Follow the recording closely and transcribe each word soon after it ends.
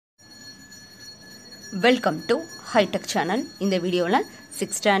Welcome to High Tech channel. இந்த வீடியோல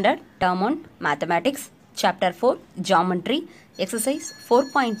 6th standard term 1 mathematics chapter 4 geometry exercise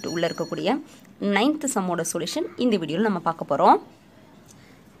 4.2 ல இருக்கக்கூடிய 9th sum ஓட சொல்யூஷன் இந்த வீடியோல நம்ம பார்க்க போறோம்.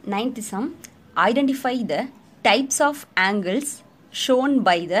 9th sum, identify the types of angles shown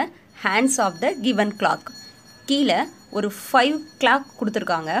by the hands of the given clock. கீழ ஒரு 5 clock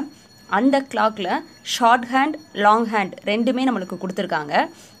கொடுத்திருக்காங்க. அந்த clockல short hand long hand ரெண்டுமே நமக்கு கொடுத்திருக்காங்க.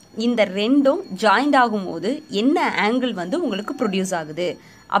 இந்த ரெண்டும் ஜாயிண்ட் ஆகும்போது என்ன ஆங்கிள் வந்து உங்களுக்கு ப்ரொடியூஸ் ஆகுது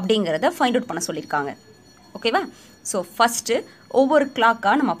அப்படிங்கறத ஃபைண்ட் அவுட் பண்ண சொல்லிருக்காங்க. ஓகேவா? சோ ஃபர்ஸ்ட் ஒவ்வொரு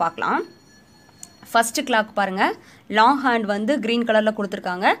கிளாக்கா நம்ம பார்க்கலாம். ஃபர்ஸ்ட் கிளாக் பாருங்க, லாங் ஹேண்ட் வந்து green கலர்ல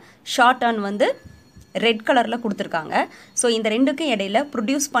கொடுத்திருக்காங்க, ஷார்ட் ஹேண்ட் வந்து ரெட் கலர்ல கொடுத்திருக்காங்க. சோ இந்த ரெண்டுக்கும் இடையில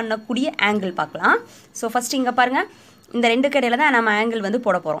ப்ரொடியூஸ் பண்ணக்கூடிய ஆங்கிள் பார்க்கலாம். சோ ஃபர்ஸ்ட் இங்க பாருங்க, இந்த ரெண்டுக்கு இடையில தான் நம்ம ஆங்கிள் வந்து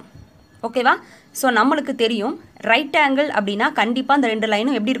போட போறோம். ஓகேவா? சோ நமக்கு தெரியும் ரைட் ஆங்கிள் அப்படினா கண்டிப்பா இந்த ரெண்டு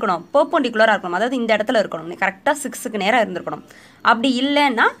லைனும் எப்படி இருக்கணும், பெர்பெண்டிகுலரா இருக்கணும். அதாவது இந்த இடத்துல இருக்கணும், கரெக்ட்டா 6 க்கு நேரா இருந்திருக்கணும். அப்படி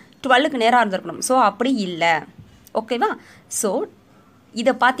இல்லனா 12 க்கு நேரா இருந்திருக்கணும். சோ அப்படி இல்ல. ஓகேவா? சோ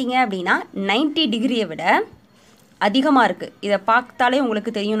இத பாத்தீங்க அப்படினா 90 டிகிரியை விட அதிகமா இருக்கு. இத பார்த்தாலே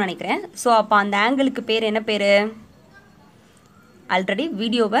உங்களுக்கு தெரியும்னு நினைக்கிறேன். சோ அப்ப அந்த ஆங்கிளுக்கு பேர் என்ன பேரு? ஆல்ரெடி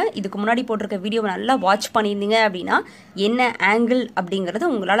வீடியோவை இதுக்கு முன்னாடி போட்டிருக்க வீடியோவை நல்லா வாட்ச் பண்ணியிருந்தீங்க அப்படின்னா என்ன ஆங்கிள் அப்படிங்கிறத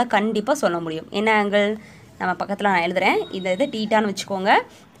உங்களால் கண்டிப்பாக சொல்ல முடியும். என்ன ஆங்கிள் நம்ம பக்கத்தில் நான் எழுதுகிறேன். இதை டீட்டான்னு வச்சுக்கோங்க.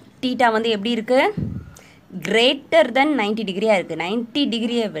 டீட்டா வந்து எப்படி இருக்குது? கிரேட்டர் தென் 90 டிகிரியாக இருக்குது. 90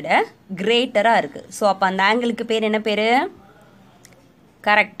 டிகிரியை விட கிரேட்டராக இருக்குது. ஸோ அப்போ அந்த ஆங்கிளுக்கு பேர் என்ன பேர்?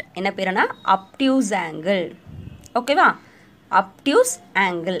 கரெக்ட். என்ன பேருனா அப்டியூஸ் ஆங்கிள். ஓகேவா? அப்டியூஸ்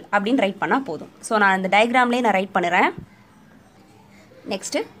ஆங்கிள் அப்படின்னு ரைட் பண்ணால் போதும். ஸோ நான் இந்த டயக்ராம்லேயே நான் ரைட் பண்ணுறேன்.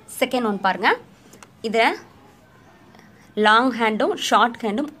 நெக்ஸ்ட்டு செகண்ட் ஒன் பாருங்கள். இதை லாங் ஹேண்டும் ஷார்ட்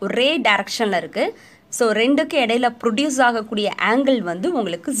ஹேண்டும் ஒரே டைரக்ஷனில் இருக்குது. ஸோ ரெண்டுக்கு இடையில ப்ரொடியூஸ் ஆகக்கூடிய ஆங்கிள் வந்து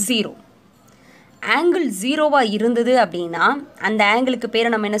உங்களுக்கு 0. ஆங்கிள் 0வாக இருந்தது அப்படின்னா அந்த ஆங்கிளுக்கு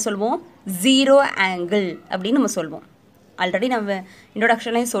பேரை நம்ம என்ன சொல்வோம்? 0 ஆங்கிள் அப்படின்னு நம்ம சொல்வோம். ஆல்ரெடி நம்ம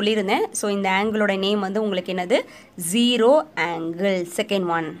இன்ட்ரோடக்ஷன்லேயும் சொல்லியிருந்தேன். ஸோ இந்த ஆங்கிளோட நேம் வந்து உங்களுக்கு என்னது? 0 ஆங்கிள். Second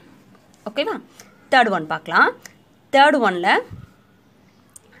one. ஓகேவா? தேர்ட் ஒன் பார்க்கலாம். தேர்ட் ஒனில்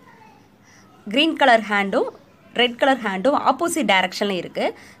green colour ஹேண்டும் red colour ஹேண்டும் opposite டைரக்ஷனில்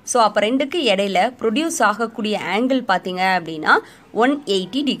இருக்குது. ஸோ அப்போ ரெண்டுக்கு இடையில ப்ரொடியூஸ் ஆகக்கூடிய ஆங்கிள் பார்த்தீங்க அப்படின்னா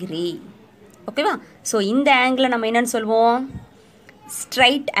 180 டிகிரி. ஓகேவா? ஸோ இந்த ஆங்கிளை நம்ம என்னன்னு சொல்வோம்?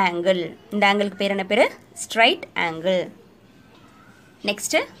 Straight angle. இந்த ஆங்கிளுக்கு பேர் என்ன பேர்? Straight angle.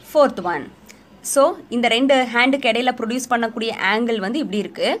 Next fourth one. So இந்த ரெண்டு ஹேண்டுக்கு இடையில ப்ரொடியூஸ் பண்ணக்கூடிய ஆங்கிள் வந்து இப்படி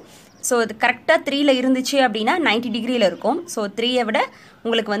இருக்குது. ஸோ இது கரெக்டாக 3ல் இருந்துச்சு அப்படின்னா 90 டிகிரியில் இருக்கும். ஸோ 3யை விட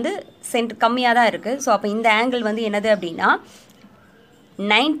உங்களுக்கு வந்து கம்மியாக தான் இருக்குது. ஸோ அப்போ இந்த ஆங்கிள் வந்து என்னது அப்படின்னா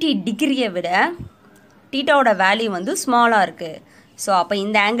 90 டிகிரியை விட டீட்டாவோட வேல்யூ வந்து ஸ்மாலாக இருக்குது. ஸோ அப்போ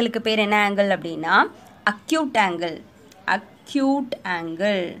இந்த ஆங்கிளுக்கு பேர் என்ன ஆங்கிள் அப்படின்னா அக்யூட் ஆங்கிள். Acute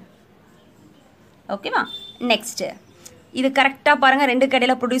angle. ஓகேவா? நெக்ஸ்ட்டு இது கரெக்டாக பாருங்கள், ரெண்டு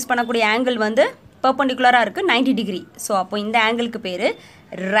கடையில் ப்ரொடியூஸ் பண்ணக்கூடிய ஆங்கிள் வந்து பெர்பெண்டிகுலராக இருக்குது, 90 டிகிரி. ஸோ அப்போ இந்த ஆங்கிளுக்கு பேர்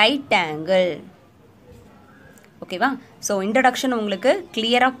ரைட் ஆங்கிள். ஓகேவா? ஸோ இன்ட்ரடக்ஷன் உங்களுக்கு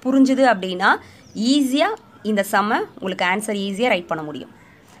கிளியராக புரிஞ்சுது அப்படின்னா ஈஸியாக இந்த சம்மை உங்களுக்கு ஆன்சர் ஈஸியாக ரைட் பண்ண முடியும்.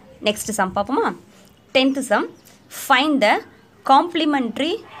 நெக்ஸ்ட் சம் பார்ப்போமா? 10th some, find the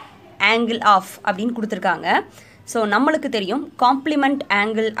complimentary angle of அப்படின்னு கொடுத்துருக்காங்க. ஸோ நம்மளுக்கு தெரியும் காம்ப்ளிமெண்ட்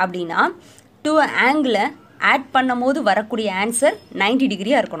ஆங்கிள் அப்படின்னா 2 ஆங்கிளை ஆட் பண்ணும் போது வரக்கூடிய ஆன்சர் 90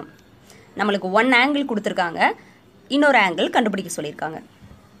 டிகிரியாக இருக்கணும். நம்மளுக்கு 1 ஆங்கிள் கொடுத்துருக்காங்க, இன்னொரு ஆங்கிள் கண்டுபிடிக்க சொல்லியிருக்காங்க.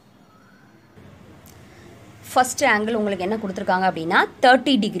 ஃபர்ஸ்ட் ஆங்கிள் உங்களுக்கு என்ன கொடுத்துருக்காங்க அப்படின்னா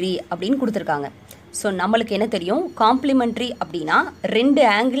 30 டிகிரி அப்படின்னு கொடுத்துருக்காங்க. ஸோ நம்மளுக்கு என்ன தெரியும்? காம்ப்ளிமெண்ட்ரி அப்படின்னா 2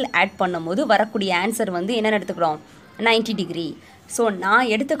 ஆங்கிள் ஆட் பண்ணும்போது வரக்கூடிய ஆன்சர் வந்து என்னென்னு எடுத்துக்கிறோம்? 90 டிகிரி. ஸோ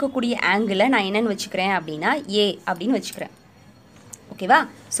நான் எடுத்துக்கக்கூடிய ஆங்கிளை நான் என்னென்னு வச்சுக்கிறேன் அப்படின்னா ஏ அப்படின்னு வச்சுக்கிறேன். ஓகேவா?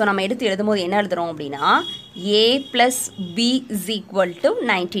 ஸோ நம்ம எடுத்து எழுதும்போது என்ன எழுதுகிறோம் அப்படின்னா ஏ plus B is equal to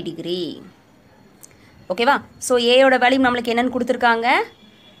 90 degree. ஓகேவா? ஸோ ஏயோட வேல்யூ நம்மளுக்கு என்னென்னு கொடுத்துருக்காங்க?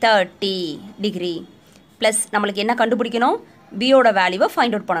 30 டிகிரி. ப்ளஸ் நம்மளுக்கு என்ன கண்டுபிடிக்கணும்? பியோட வேல்யூவை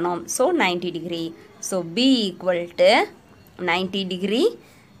ஃபைண்ட் அவுட் பண்ணணும். So 90 degree. So B equal to 90 degree.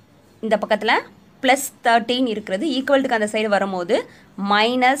 இந்த பக்கத்தில் ப்ளஸ் 13 இருக்கிறது, ஈக்குவல்ட்டுக்கு அந்த சைடு வரும்போது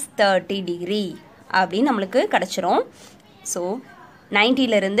மைனஸ் 30 டிகிரி அப்படின்னு நம்மளுக்கு கிடச்சிரும். ஸோ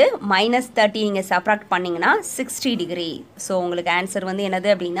 90லேருந்து மைனஸ் 30 நீங்கள் சப்ராக்ட் பண்ணிங்கன்னா 60 டிகிரி. ஸோ உங்களுக்கு ஆன்சர் வந்து என்னது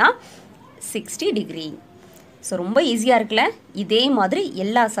அப்படின்னா 60 டிகிரி. ஸோ ரொம்ப ஈஸியாக இருக்குல்ல? இதே மாதிரி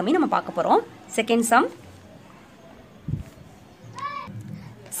எல்லா சம்மையும் நம்ம பார்க்க போகிறோம். செகண்ட்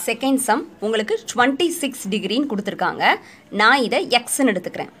சம் உங்களுக்கு 26 டிகிரின்னு கொடுத்துருக்காங்க. நான் இதை எக்ஸ்ன்னு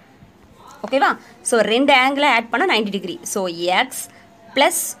எடுத்துக்கிறேன். ஓகேவா? ஸோ 2 ஆங்கிளை ஆட் பண்ணால் 90 degree. So X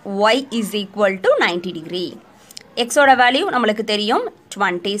plus Y is equal to 90 degree. எக்ஸோட வேல்யூ நம்மளுக்கு தெரியும்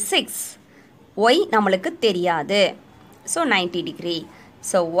 26, ஒய் நம்மளுக்கு தெரியாது. So 90 degree.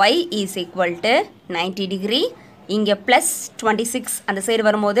 So Y is equal to 90 degree. இங்கே ப்ளஸ் 26 அந்த சைடு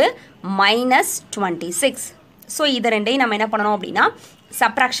வரும்போது மைனஸ் 26. ஸோ இதை ரெண்டையும் நம்ம என்ன பண்ணணும் அப்படின்னா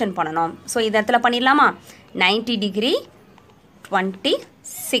சப்ராக்ஷன் பண்ணணும். ஸோ இந்த இடத்துல பண்ணிடலாமா? 90 டிகிரி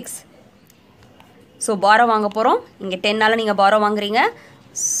 26. ஸோ பாரோ வாங்க போகிறோம். இங்கே 10ஆல் நீங்கள் பாரோ வாங்குறீங்க.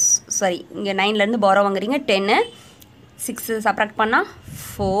 சாரி, இங்கே 9லேருந்து பாரோ வாங்குறீங்க. 10 6 சப்ராக்ட் பண்ணால்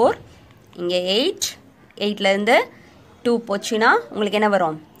 4, இங்கே 8, 8லேருந்து 2 போச்சுன்னா உங்களுக்கு என்ன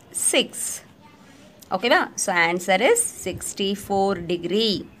வரும்? 6. ஓகேவா? So answer is 64 degree.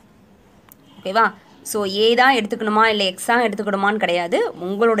 ஓகேவா? ஸோ ஏ தான் எடுத்துக்கணுமா இல்லை எக்ஸ் தான் எடுத்துக்கணுமான்னு கிடையாது,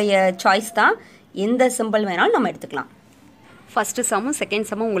 உங்களுடைய சாய்ஸ் தான். எந்த சிம்பிள் வேணாலும் நம்ம எடுத்துக்கலாம். ஃபஸ்ட்டு சம்மும் செகண்ட்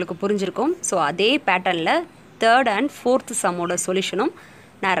சம்மும் உங்களுக்கு புரிஞ்சிருக்கும். ஸோ அதே பேட்டர்னில் தேர்ட் அண்ட் ஃபோர்த்து சம்மோட சொல்யூஷனும்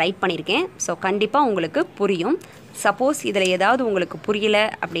நான் ரைட் பண்ணியிருக்கேன். ஸோ கண்டிப்பாக உங்களுக்கு புரியும். சப்போஸ் இதில் ஏதாவது உங்களுக்கு புரியலை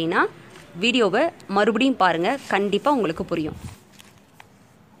அப்படின்னா வீடியோவை மறுபடியும் பாருங்கள், கண்டிப்பாக உங்களுக்கு புரியும்.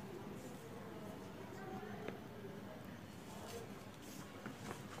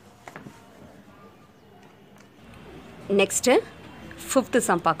 நெக்ஸ்ட்டு ஃபிஃப்த்து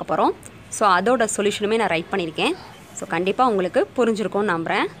சம் பார்க்க போகிறோம். ஸோ அதோட சொல்யூஷனுமே நான் ரைட் பண்ணியிருக்கேன். ஸோ கண்டிப்பாக உங்களுக்கு புரிஞ்சிருக்கும்னு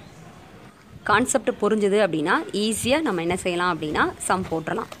நம்புகிறேன். கான்செப்ட் புரிஞ்சுது அப்படின்னா ஈஸியாக நம்ம என்ன செய்யலாம் அப்படின்னா சம்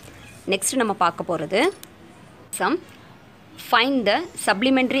போட்டுடலாம். நெக்ஸ்ட் நம்ம பார்க்க போகிறது some find the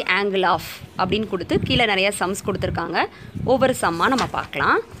supplementary angle of அப்படின்னு கொடுத்து கீழே நிறைய சம்ஸ் கொடுத்துருக்காங்க. ஒவ்வொரு சம்மாக நம்ம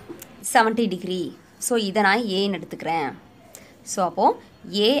பார்க்கலாம். 70 டிகிரி. ஸோ இதை நான் ஏன்னு எடுத்துக்கிறேன். ஸோ அப்போது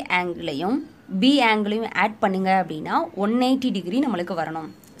ஏ ஆங்கிளையும் பி ஆங்கிளையும் ஆட் பண்ணுங்க அப்படின்னா 180 டிகிரி நம்மளுக்கு வரணும்.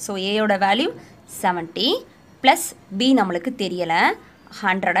 ஸோ ஏயோட வேல்யூ 70 ப்ளஸ் பி நம்மளுக்கு தெரியலை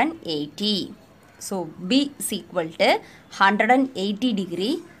 180. So B is equal to 180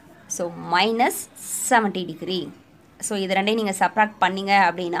 degree. So minus 70 degree. So இது ரெண்டையும் நீங்கள் சப்ராக்ட் பண்ணிங்க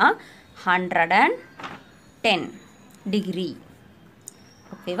அப்படின்னா 110 டிகிரி.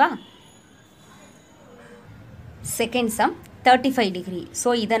 ஓகேவா? Second sum 35 degree. ஸோ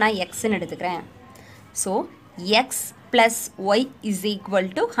இதை நான் எக்ஸ்ன்னு எடுத்துக்கிறேன். So X plus Y is equal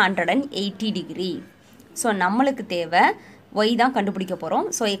to 180 degree. So நம்மளுக்கு தேவை ஒய் தான் கண்டுபிடிக்க போகிறோம்.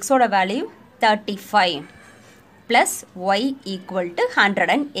 ஸோ எக்ஸோட value 35 plus Y equal to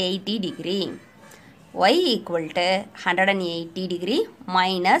 180 degree. Y equal to 180 degree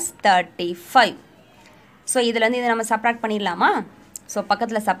minus 35. So இதுலேருந்து இதை நம்ம சப்ராக்ட் பண்ணிடலாமா? ஸோ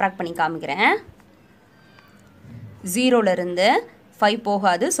பக்கத்தில் சப்ராக்ட் பண்ணி காமிக்கிறேன். 0லேருந்து 5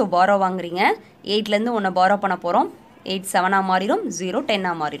 போகாது. ஸோ பாரோ வாங்குறீங்க. 8லேருந்து 1 பாரோ பண்ண போகிறோம். 8 7ஆக மாறிடும். 0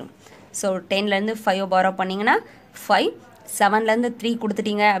 10ஆக மாறிடும். ஸோ 10லேருந்து 5 பாரோ பண்ணிங்கன்னா 5, 7லேருந்து 3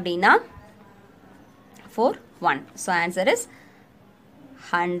 கொடுத்துட்டீங்க அப்படின்னா 4 1. So answer is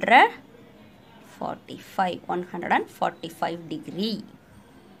 145 degree.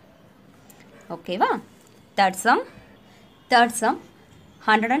 ஓகேவா? Third sum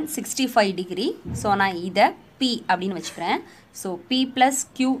 165 degree. ஸோ நான் இதை P அப்படின்னு வச்சுக்கிறேன். So P plus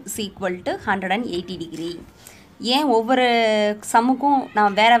Q is equal to 180 degree. ஏன் ஒவ்வொரு சம்முக்கும்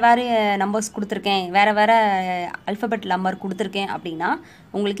நான் வேறு நம்பர்ஸ் கொடுத்துருக்கேன், வேறு அல்ஃபபெட் நம்பர் கொடுத்துருக்கேன் அப்படின்னா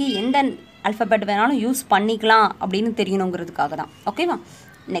உங்களுக்கு எந்த அல்ஃபபெட் வேணாலும் யூஸ் பண்ணிக்கலாம் அப்படின்னு தெரியணுங்கிறதுக்காக தான். ஓகேவா?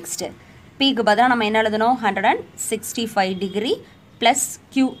 நெக்ஸ்ட்டு Pக்கு பதிலாக நம்ம என்ன எழுதணும்? 165 degree plus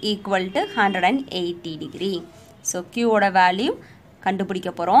Q equal to 180 degree. So Qவோட value கண்டுபிடிக்க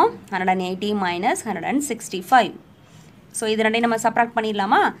போகிறோம். 180 மைனஸ் 165. ஸோ இது ரெண்டையும் நம்ம சப்ராக்ட்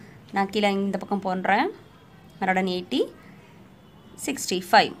பண்ணிடலாமா? நான் கீழே இந்த பக்கம் போடுறேன். 180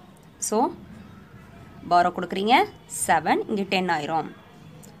 65. ஸோ பாரோ கொடுக்குறீங்க 7, இங்கே 10 ஆயிரும்.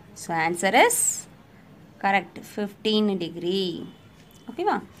 So answer is correct 15 degree.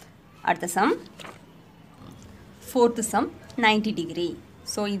 ஓகேவா? அடுத்த some fourth some 90 degree.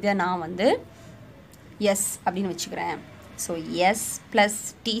 So இதை நான் வந்து எஸ் அப்படின்னு வச்சுக்கிறேன். So S plus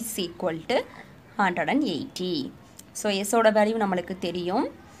D is equal to 180. So எஸ்ஸோட value நம்மளுக்கு தெரியும்.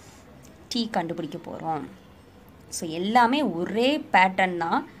 டி கண்டுபிடிக்க போகிறோம். ஸோ எல்லாமே ஒரே பேட்டர்ன்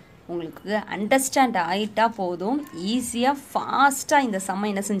தான். உங்களுக்கு அண்டர்ஸ்டாண்ட் ஆகிட்டா போதும், ஈஸியாக ஃபாஸ்ட்டாக இந்த சம்மை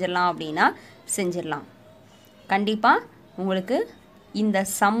என்ன செஞ்சிடலாம் அப்படின்னா செஞ்சிடலாம். கண்டிப்பாக உங்களுக்கு இந்த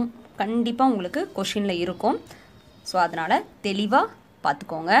சம் கண்டிப்பாக உங்களுக்கு கொஷினில் இருக்கும். ஸோ அதனால் தெளிவாக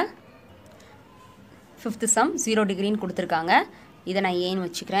பார்த்துக்கோங்க. ஃபிஃப்த்து சம் 0 டிகிரின்னு கொடுத்துருக்காங்க. இதை நான் ஏன்னு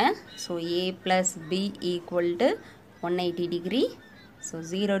வச்சுக்கிறேன். So A plus B equal to 180 degree. So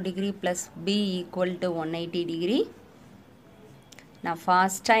 0 degree plus B equal to 180 degree. நான்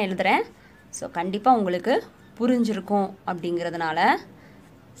ஃபாஸ்ட்டாக எழுதுகிறேன். ஸோ கண்டிப்பாக உங்களுக்கு புரிஞ்சிருக்கும் அப்படிங்கிறதுனால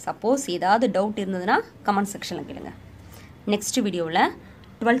சப்போஸ் ஏதாவது டவுட் இருந்ததுன்னா கமெண்ட் செக்ஷனில் கேளுங்க. நெக்ஸ்ட் வீடியோவில்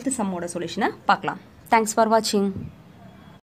 12th சம்மோட சொல்யூஷனை பார்க்கலாம். தேங்க்ஸ் ஃபார் வாட்சிங்.